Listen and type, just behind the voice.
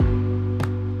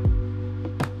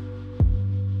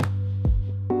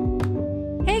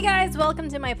welcome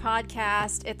to my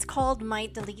podcast. It's called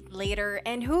Might Delete Later.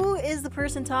 And who is the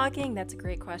person talking? That's a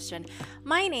great question.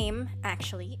 My name,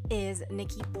 actually, is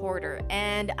Nikki Porter,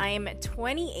 and I'm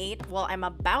 28. Well, I'm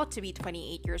about to be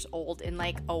 28 years old in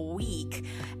like a week.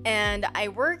 And I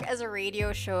work as a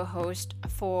radio show host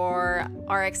for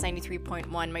RX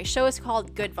 93.1. My show is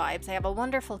called Good Vibes. I have a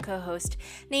wonderful co-host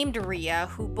named Ria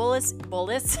who bullies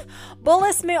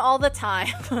me all the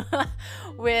time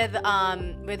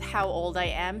with how old I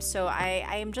am. So I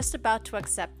am just about to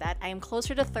accept that. I am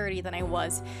closer to 30 than I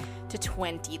was to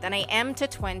 20, than I am to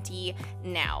 20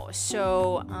 now.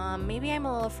 So maybe I'm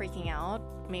a little freaking out.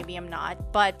 Maybe I'm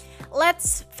not. But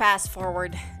let's fast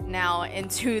forward now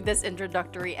into this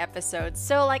introductory episode.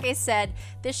 So like I said,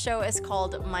 this show is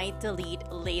called Might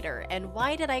Delete Later. And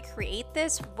why did I create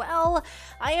this? Well,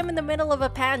 I am in the middle of a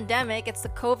pandemic. It's the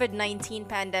COVID-19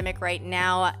 pandemic right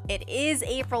now. It is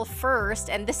April 1st,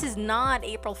 and this is not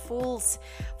April Fool's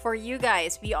for you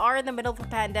guys. We are in the middle of a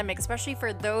pandemic, especially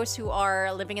for those who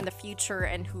are living in the future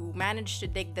and who managed to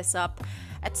dig this up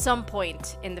at some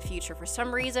point in the future. For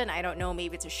some reason, I don't know,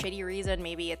 maybe it's a shitty reason,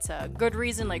 maybe it's a good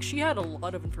reason, like she had a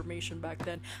lot of information back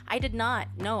then. I did not.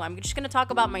 No, I'm just gonna talk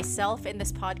about myself in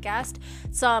this podcast,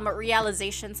 some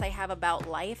realizations I have about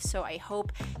life, so I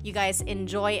hope you guys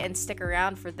enjoy and stick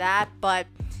around for that. But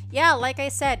yeah, like I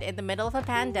said, in the middle of a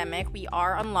pandemic, we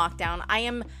are on lockdown. I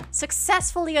am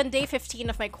successfully on day 15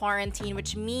 of my quarantine,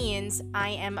 which means I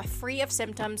am free of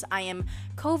symptoms. I am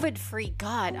COVID-free.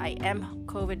 God, I am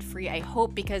COVID-free. I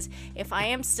hope, because if I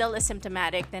am still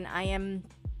asymptomatic, then I am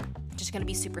just going to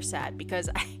be super sad because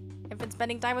I've been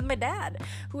spending time with my dad,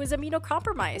 who is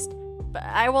immunocompromised. But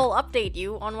I will update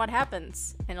you on what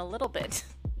happens in a little bit.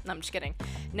 No, I'm just kidding.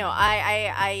 No,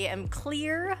 I am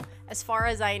clear. As far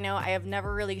as I know, I have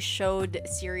never really showed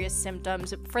serious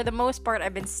symptoms. For the most part,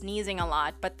 I've been sneezing a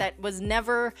lot, but that was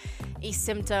never a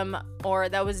symptom, or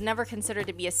that was never considered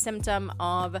to be a symptom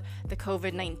of the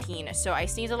COVID-19. So I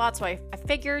sneeze a lot, so I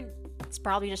figured it's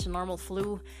probably just a normal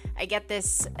flu. I get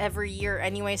this every year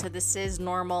anyway, so this is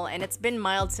normal, and it's been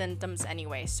mild symptoms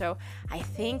anyway. So I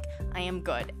think I am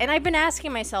good. And I've been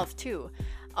asking myself too,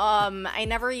 I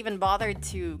never even bothered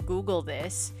to Google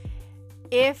this.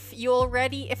 If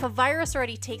a virus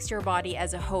already takes your body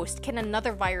as a host, can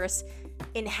another virus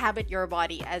inhabit your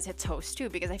body as its host too?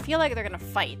 Because I feel like they're gonna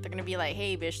fight. They're gonna be like,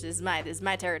 hey bitch, this is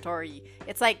my territory.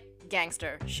 It's like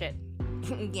gangster shit.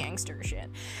 Gangster shit.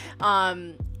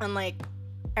 And like,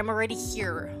 I'm already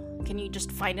here. Can you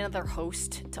just find another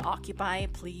host to occupy,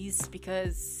 please?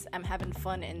 Because I'm having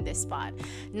fun in this spot.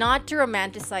 Not to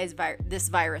romanticize this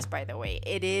virus, by the way.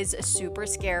 It is super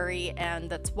scary, and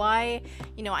that's why,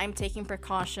 I'm taking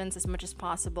precautions as much as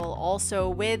possible. Also,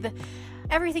 with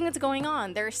everything that's going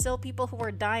on, there are still people who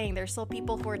are dying. There are still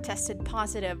people who are tested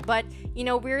positive. But,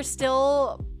 we're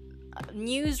still...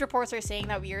 news reports are saying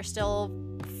that we are still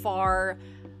far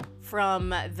from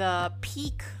the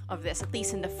peak of this, at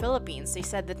least in the Philippines. They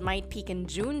said that might peak in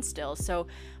June still, so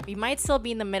we might still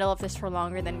be in the middle of this for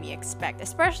longer than we expect,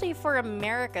 especially for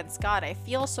Americans. God, I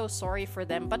feel so sorry for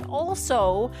them, but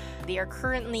also they are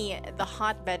currently the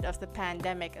hotbed of the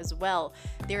pandemic as well.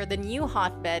 They're the new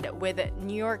hotbed, with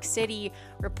New York City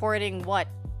reporting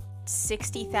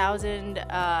 60,000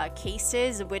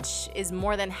 cases, which is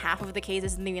more than half of the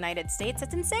cases in the United States.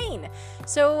 That's insane.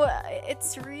 So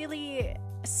it's really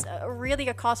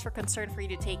a cause for concern for you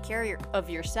to take care of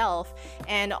yourself,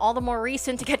 and all the more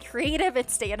reason to get creative and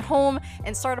stay at home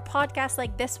and start a podcast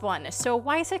like this one. So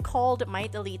why is it called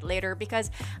Might Delete Later? Because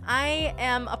I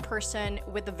am a person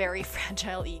with a very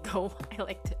fragile ego.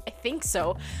 I think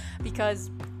so, because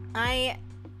I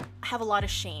have a lot of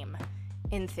shame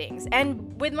in things.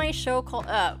 And with my show called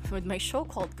Good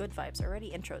Vibes, I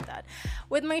already introed that.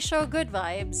 With my show Good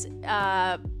Vibes,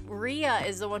 Ria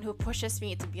is the one who pushes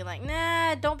me to be like,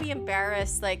 nah, don't be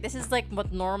embarrassed. Like, this is like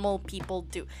what normal people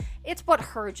do. It's what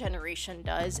her generation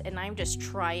does, and I'm just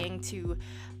trying to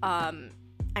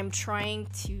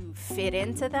fit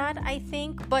into that, I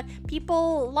think. But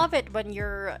people love it when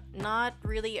you're not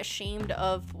really ashamed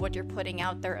of what you're putting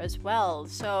out there as well.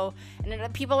 So, and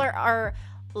then people are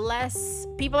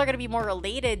going to be more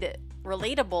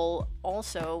relatable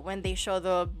also when they show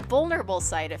the vulnerable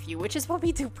side of you, which is what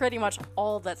we do pretty much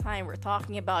all the time. We're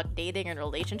talking about dating and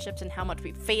relationships and how much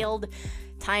we failed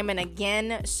time and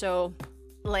again. So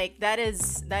like, that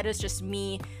is just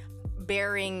me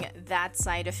bearing that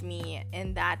side of me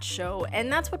in that show,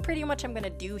 and that's what pretty much I'm gonna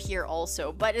do here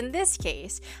also. But in this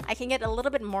case, I can get a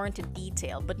little bit more into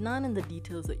detail, but not in the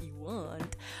details that you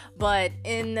want, but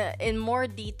in more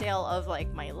detail of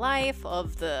like my life,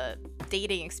 of the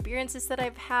dating experiences that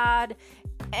I've had,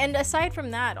 and aside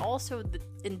from that, also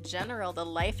in general, the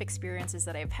life experiences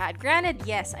that I've had. Granted,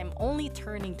 yes, I'm only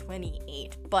turning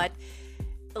 28, but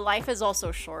life is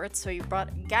also short, so you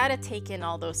gotta take in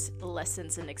all those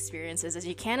lessons and experiences as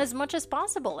you can, as much as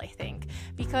possible, I think,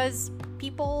 because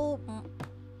people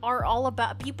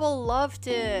love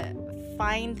to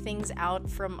find things out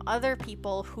from other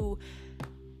people who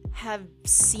have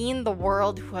seen the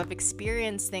world, who have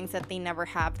experienced things that they never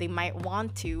have, they might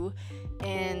want to,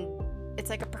 and it's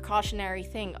like a precautionary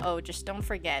thing. Oh, just don't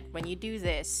forget, when you do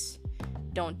this,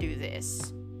 don't do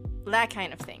this. That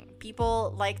kind of thing.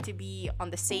 People like to be on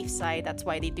the safe side. That's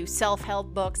why they do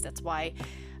self-help books. That's why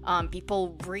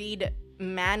people read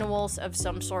manuals of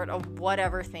some sort of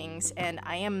whatever things. And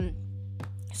I am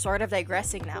sort of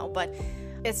digressing now, but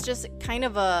it's just kind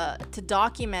of to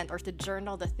document or to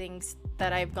journal the things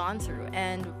that I've gone through,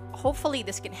 and hopefully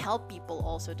this can help people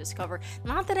also discover.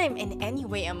 Not that I'm in any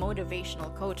way a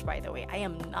motivational coach, by the way. I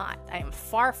am not. I am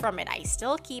far from it. I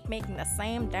still keep making the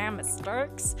same damn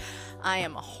mistakes. I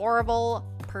am a horrible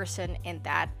person in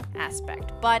that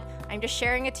aspect, but I'm just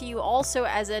sharing it to you also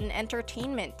as an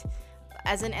entertainment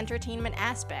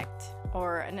aspect,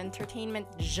 or an entertainment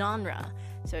genre,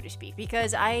 so to speak,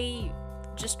 because I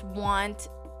just want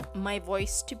my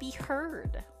voice to be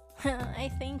heard.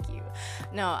 I thank you.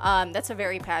 No, that's a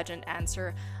very pageant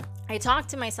answer. I talked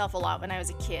to myself a lot when I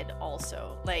was a kid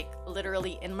also, like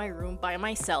literally in my room by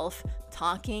myself,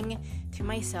 talking to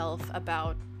myself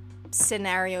about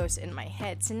scenarios in my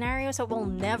head, scenarios that will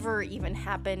never even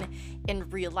happen in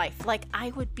real life. Like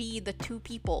I would be the two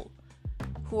people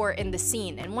who are in the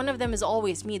scene, and one of them is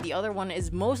always me, the other one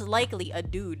is most likely a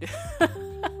dude.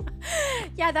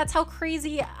 Yeah, that's how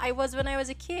crazy I was when I was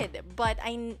a kid. But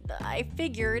I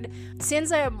figured,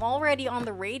 since I'm already on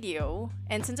the radio,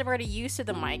 and since I'm already used to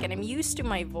the mic, and I'm used to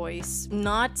my voice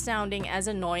not sounding as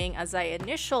annoying as I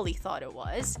initially thought it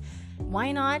was,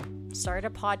 why not start a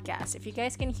podcast? If you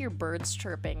guys can hear birds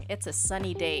chirping, it's a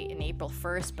sunny day in April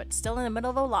 1st, but still in the middle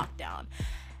of a lockdown.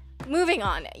 Moving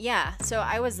on, yeah, so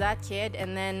I was that kid,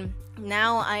 and then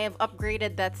now I have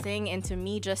upgraded that thing into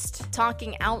me just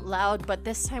talking out loud, but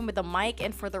this time with a mic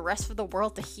and for the rest of the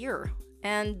world to hear.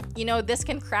 And, you know, this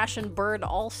can crash and burn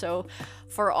also,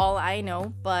 for all I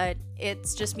know, but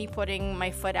it's just me putting my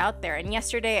foot out there. And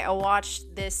yesterday I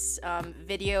watched this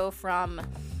video from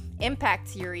Impact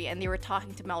Theory, and they were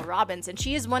talking to Mel Robbins, and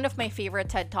she is one of my favorite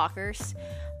TED Talkers.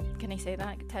 Can I say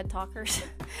that? TED Talkers?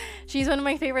 She's one of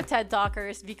my favorite TED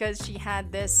Talkers because she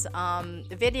had this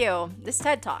video, this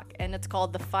TED Talk, and it's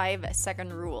called the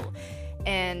 5-second rule,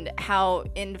 and how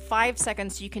in 5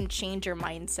 seconds you can change your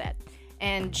mindset.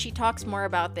 And she talks more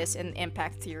about this in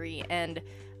Impact Theory, and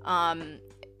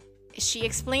she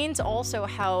explains also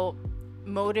how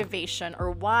motivation,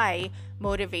 or why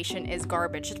motivation is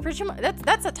garbage. It's pretty much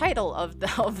that's the title of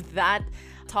that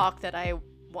talk that I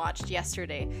watched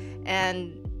yesterday,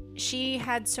 and she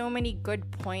had so many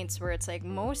good points where it's like,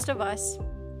 most of us,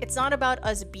 it's not about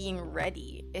us being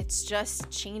ready, it's just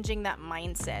changing that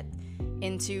mindset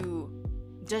into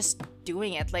just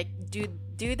doing it. Like do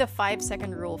the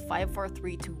 5-second rule, 5, 4,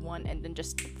 3, 2, 1, and then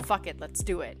just fuck it, let's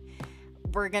do it.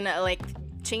 We're gonna like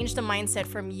change the mindset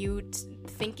from you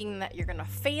thinking that you're gonna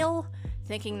fail,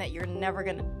 thinking that you're never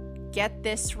gonna get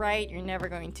this right, you're never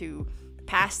going to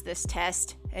pass this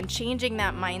test, and changing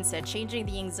that mindset, changing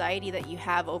the anxiety that you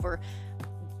have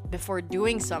before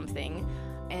doing something,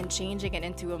 and changing it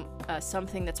into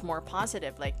something that's more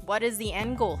positive. Like, what is the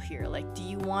end goal here? Like, do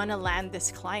you want to land this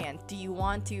client? Do you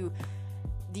want to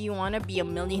be a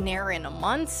millionaire in a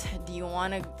month? Do you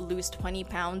want to lose 20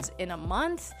 pounds in a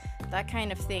month? That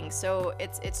kind of thing. So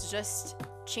it's just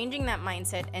changing that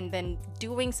mindset and then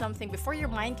doing something before your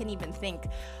mind can even think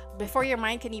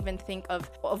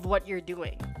of what you're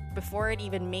doing, before it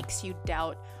even makes you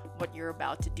doubt what you're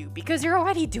about to do, because you're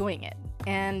already doing it.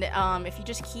 And if you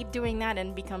just keep doing that,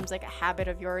 and it becomes like a habit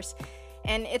of yours,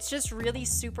 and it's just really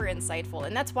super insightful.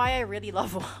 And that's why I really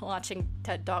love watching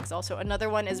TED Talks also.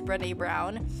 Another one is Brené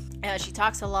Brown. She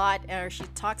talks a lot, or she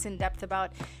talks in depth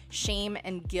about shame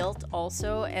and guilt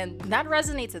also, and that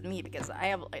resonates with me because I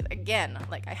have, again,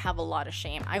 like, I have a lot of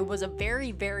shame. I was a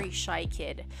very, very shy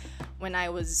kid when I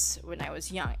was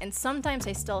young, and sometimes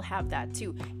I still have that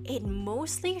too. It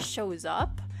mostly shows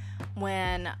up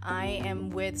when I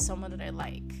am with someone that I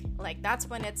like. Like, that's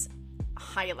when it's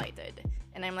highlighted.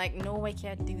 And I'm like, no, I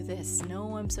can't do this.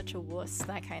 No, I'm such a wuss,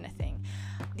 that kind of thing.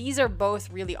 These are both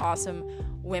really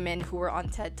awesome women who are on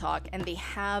TED Talk, and they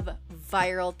have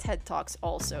viral TED Talks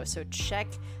also. So check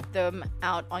them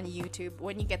out on YouTube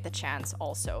when you get the chance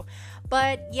also.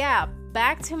 But yeah,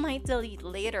 back to Might Delete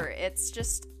Later. It's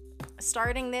just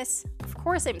starting this. Of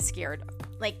course I'm scared.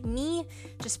 Like, me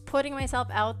just putting myself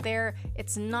out there,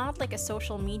 it's not like a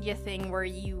social media thing where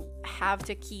you have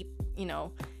to keep,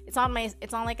 it's not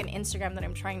like an Instagram that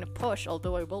I'm trying to push,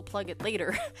 although I will plug it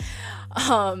later.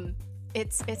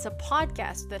 It's a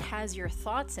podcast that has your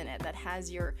thoughts in it, that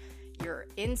has your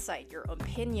insight, your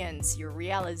opinions, your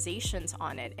realizations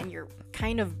on it, and you're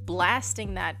kind of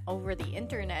blasting that over the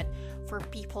internet for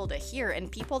people to hear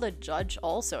and people to judge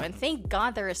also. And thank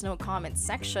God there is no comment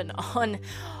section on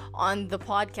the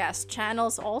podcast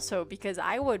channels also, because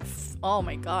I would oh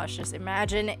my gosh, just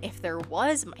imagine if there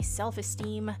was, my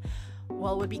self-esteem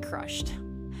would be crushed.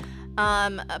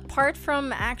 Apart from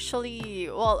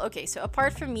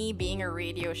me being a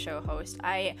radio show host,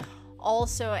 I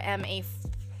also am a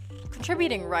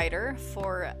contributing writer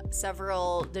for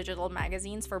several digital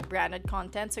magazines for branded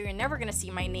content, so you're never going to see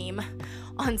my name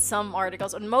on some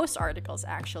articles, on most articles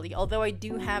actually, although I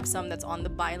do have some that's on the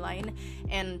byline,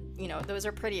 and those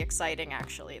are pretty exciting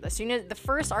actually. The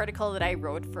first article that I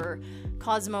wrote for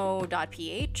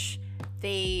Cosmo.ph,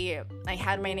 I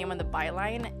had my name on the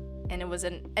byline, and it was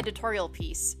an editorial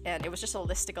piece, and it was just a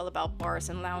listicle about bars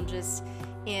and lounges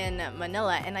in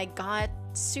Manila, and I got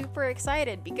super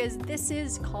excited because this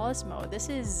is Cosmo. This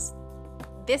is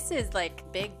like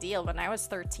big deal. When I was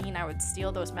 13, I would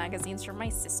steal those magazines from my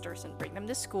sisters and bring them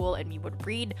to school, and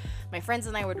my friends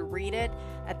and I would read it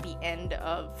at the end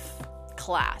of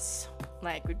class.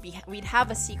 Like, we'd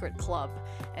have a secret club,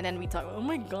 and then we'd talk, oh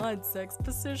my god, sex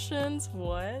positions,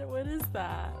 what is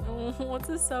that, what's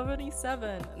a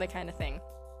 77, that kind of thing.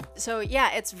 So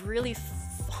yeah, it's really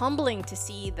humbling to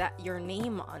see that your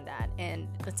name on that, and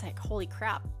it's like, holy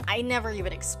crap, I never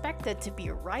even expected to be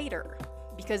a writer,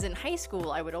 because in high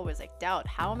school I would always doubt,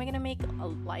 how am I gonna make a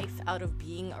life out of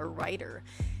being a writer?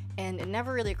 And it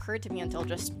never really occurred to me until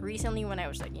just recently, when I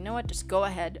was like, you know what, just go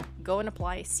ahead, go and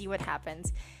apply, see what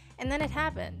happens. And then it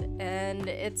happened, and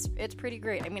it's pretty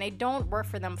great. I mean, I don't work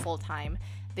for them full time.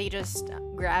 They just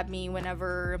grab me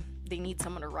whenever they need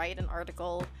someone to write an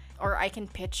article, or I can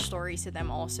pitch stories to them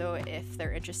also if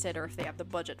they're interested, or if they have the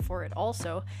budget for it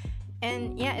also.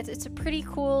 And yeah, it's a pretty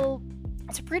cool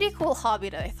hobby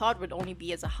that I thought would only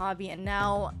be as a hobby, and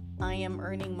now I am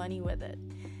earning money with it.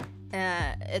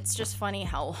 It's just funny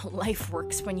how life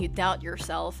works when you doubt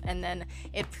yourself, and then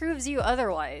it proves you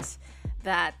otherwise,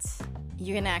 that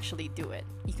you can actually do it.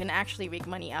 You can actually make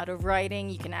money out of writing.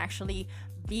 You can actually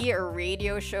be a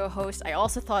radio show host. I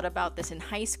also thought about this in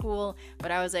high school,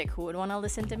 but I was like, who would want to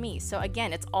listen to me? So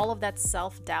again, it's all of that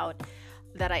self-doubt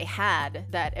that I had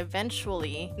that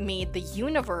eventually made the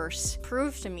universe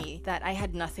prove to me that I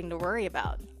had nothing to worry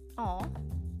about. Aw,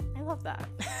 I love that.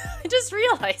 I just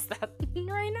realized that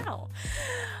right now.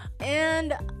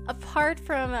 And apart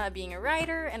from being a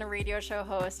writer and a radio show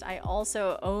host, I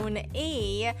also own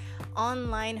a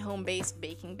online home-based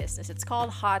baking business. It's called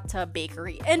Hot Tub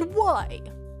Bakery. And why?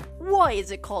 Why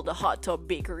is it called a hot tub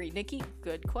bakery, Nikki?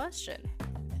 Good question.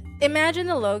 Imagine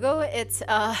the logo. It's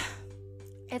a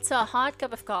hot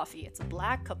cup of coffee. It's a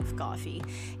black cup of coffee,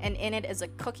 and in it is a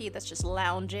cookie that's just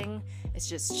lounging. It's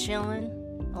just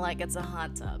chilling like it's a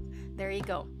hot tub. There you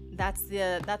go. That's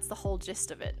the whole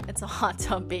gist of it. It's a hot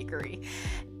tub bakery.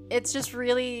 It's just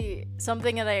really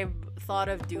something that I've thought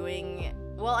of doing.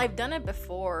 Well, I've done it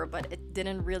before, but it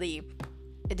didn't really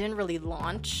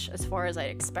launch as far as I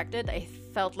expected. I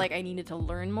felt like I needed to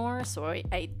learn more, so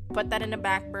I put that in the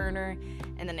back burner,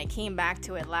 and then I came back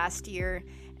to it last year,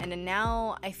 and then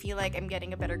now I feel like I'm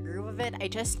getting a better groove of it. I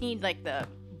just need the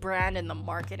brand and the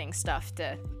marketing stuff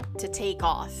to take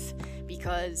off,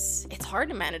 because it's hard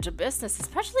to manage a business,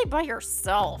 especially by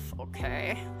yourself,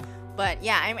 okay? But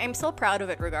yeah, I'm so proud of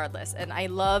it regardless, and I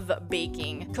love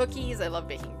baking cookies, I love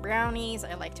baking brownies,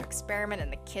 I like to experiment in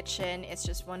the kitchen. It's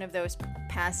just one of those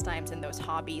pastimes and those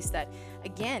hobbies that,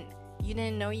 again, you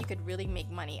didn't know you could really make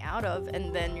money out of,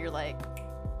 and then you're like,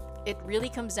 it really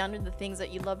comes down to the things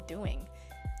that you love doing.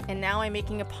 And now I'm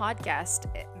making a podcast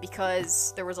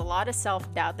because there was a lot of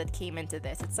self-doubt that came into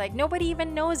this. It's like, nobody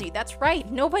even knows you. That's right.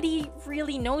 Nobody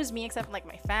really knows me except my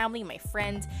family, my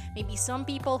friends, maybe some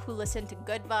people who listen to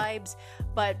Good Vibes.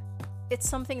 But it's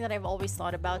something that I've always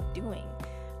thought about doing.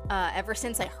 Ever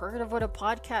since I heard of what a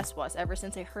podcast was, ever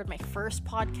since I heard my first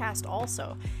podcast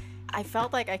also, I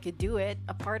felt like I could do it.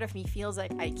 A part of me feels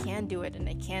like I can do it and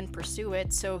I can pursue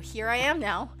it. So here I am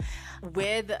now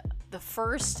with the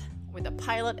first with a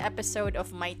pilot episode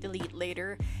of Might Delete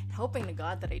Later. Hoping to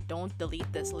God that I don't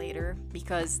delete this later,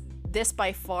 because this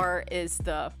by far is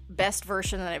the best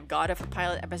version that I've got of a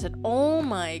pilot episode. Oh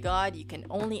my God, you can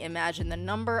only imagine the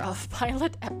number of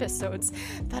pilot episodes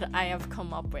that I have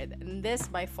come up with. And this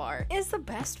by far is the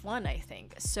best one, I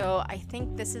think. So I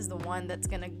think this is the one that's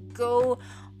gonna go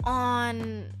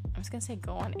on, I was gonna say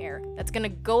go on air. That's gonna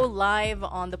go live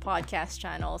on the podcast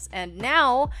channels. And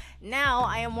now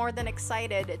I am more than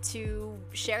excited to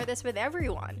share this with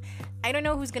everyone. I don't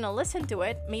know who's gonna listen to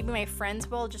it. Maybe my friends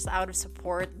will, just out of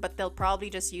support, but they'll probably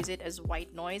just use it as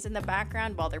white noise in the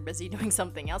background while they're busy doing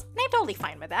something else. And I'm totally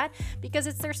fine with that, because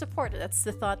it's their support. That's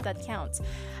the thought that counts.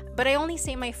 But I only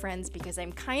say my friends because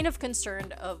I'm kind of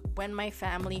concerned of when my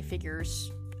family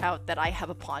figures out that I have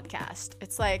a podcast.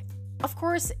 It's like, of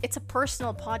course, it's a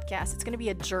personal podcast. It's gonna be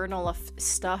a journal of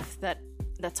stuff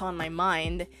that's on my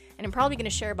mind, and I'm probably going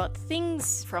to share about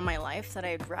things from my life that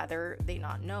I'd rather they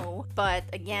not know. But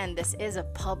again, this is a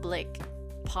public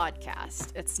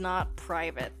podcast. It's not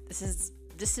private.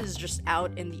 This is just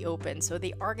out in the open, so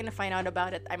they are going to find out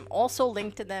about it. I'm also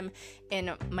linked to them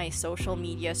in my social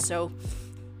media, so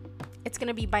it's going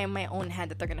to be by my own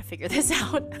hand that they're going to figure this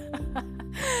out.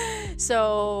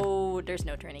 So there's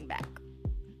no turning back.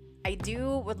 I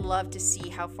would love to see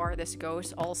how far this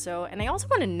goes also. And I also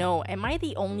want to know, am I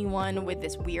the only one with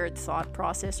this weird thought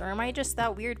process, or am I just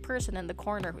that weird person in the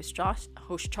corner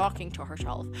who's talking to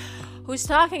herself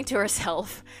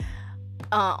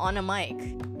on a mic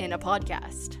in a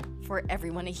podcast for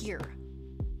everyone to hear?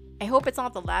 I hope it's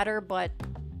not the latter, but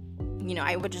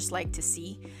I would just like to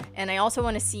see. And I also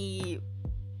want to see,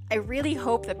 I really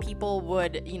hope that people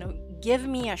would, give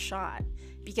me a shot,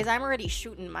 because I'm already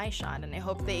shooting my shot, and I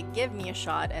hope they give me a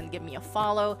shot and give me a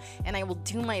follow, and I will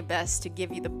do my best to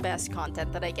give you the best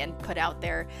content that I can put out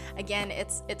there. Again,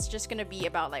 it's just gonna be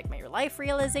about like my life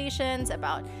realizations,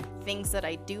 about things that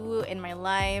I do in my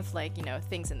life, like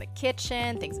things in the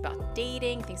kitchen, things about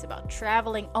dating, things about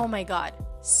traveling. Oh my God,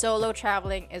 solo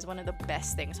traveling is one of the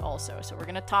best things also, so we're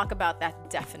gonna talk about that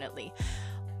definitely.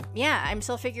 Yeah, I'm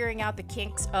still figuring out the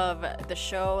kinks of the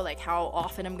show, like how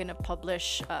often I'm gonna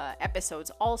publish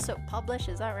episodes. Also, publish,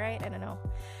 is that right? I don't know.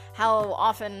 How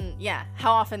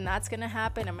often that's gonna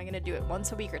happen. Am I gonna do it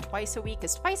once a week or twice a week?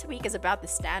 Because twice a week is about the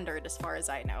standard as far as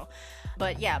I know.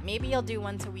 But yeah, maybe I'll do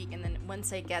once a week, and then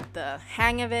once I get the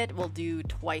hang of it, we'll do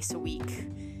twice a week.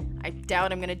 I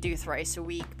doubt I'm gonna do thrice a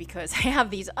week, because I have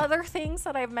these other things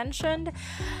that I've mentioned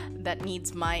that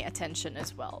needs my attention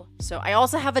as well. So I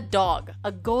also have a dog,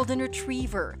 a golden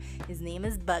retriever. His name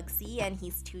is Bugsy, and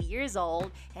he's 2 years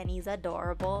old, and he's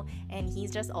adorable, and he's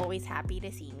just always happy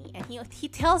to see me. And he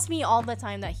tells me all the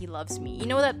time that he loves me. You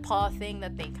know that paw thing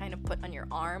that they kind of put on your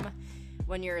arm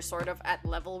when you're sort of at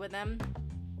level with them?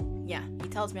 Yeah, he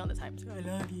tells me all the time, I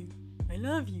love you. I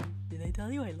love you. Did I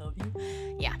tell you I love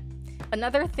you? Yeah.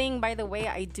 Another thing, by the way,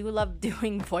 I do love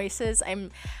doing voices.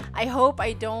 I hope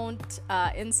I don't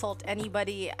insult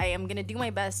anybody. I am gonna do my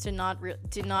best to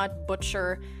not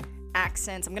butcher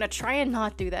accents. I'm gonna try and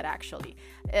not do that, actually.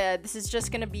 This is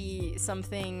just gonna be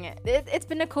something. It's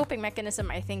been a coping mechanism,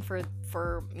 I think, for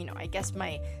I guess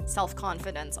my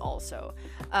self-confidence also.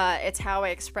 It's how I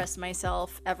express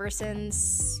myself ever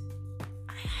since,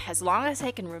 as long as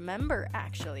I can remember,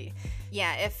 actually.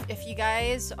 Yeah, if you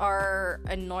guys are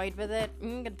annoyed with it,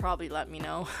 you can probably let me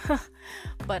know.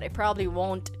 But I probably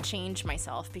won't change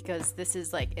myself, because this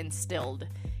is like instilled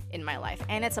in my life,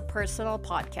 and it's a personal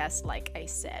podcast, like I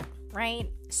said,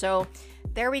 right? So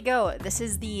there we go. This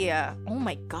is the oh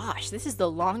my gosh, this is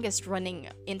the longest running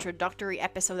introductory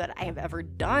episode that I have ever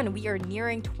done. We are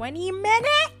nearing 20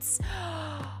 minutes.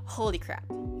 Holy crap.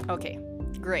 Okay,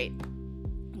 great.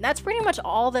 That's pretty much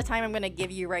all the time I'm going to give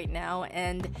you right now,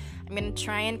 and I'm going to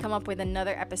try and come up with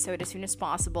another episode as soon as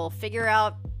possible, figure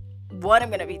out what I'm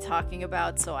going to be talking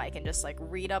about so I can just like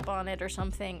read up on it or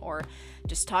something, or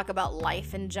just talk about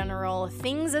life in general,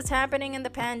 things that's happening in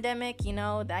the pandemic,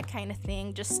 that kind of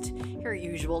thing, just your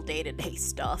usual day-to-day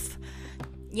stuff.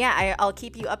 Yeah, I'll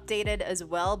keep you updated as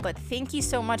well, but thank you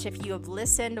so much if you have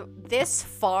listened this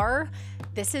far.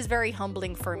 This is very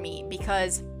humbling for me,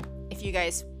 because if you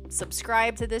guys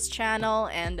subscribe to this channel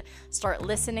and start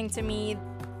listening to me,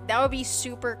 that would be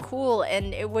super cool,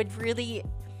 and it would really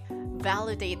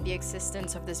validate the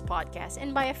existence of this podcast,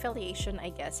 and by affiliation,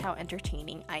 I guess, how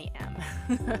entertaining I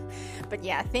am. But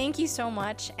yeah, thank you so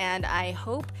much, and I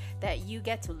hope that you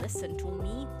get to listen to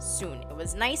me soon. It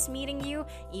was nice meeting you,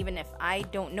 even if I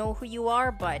don't know who you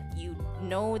are, but you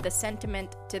know the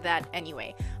sentiment to that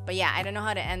anyway. But yeah, I don't know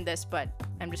how to end this, but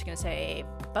I'm just gonna say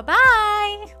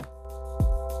bye-bye!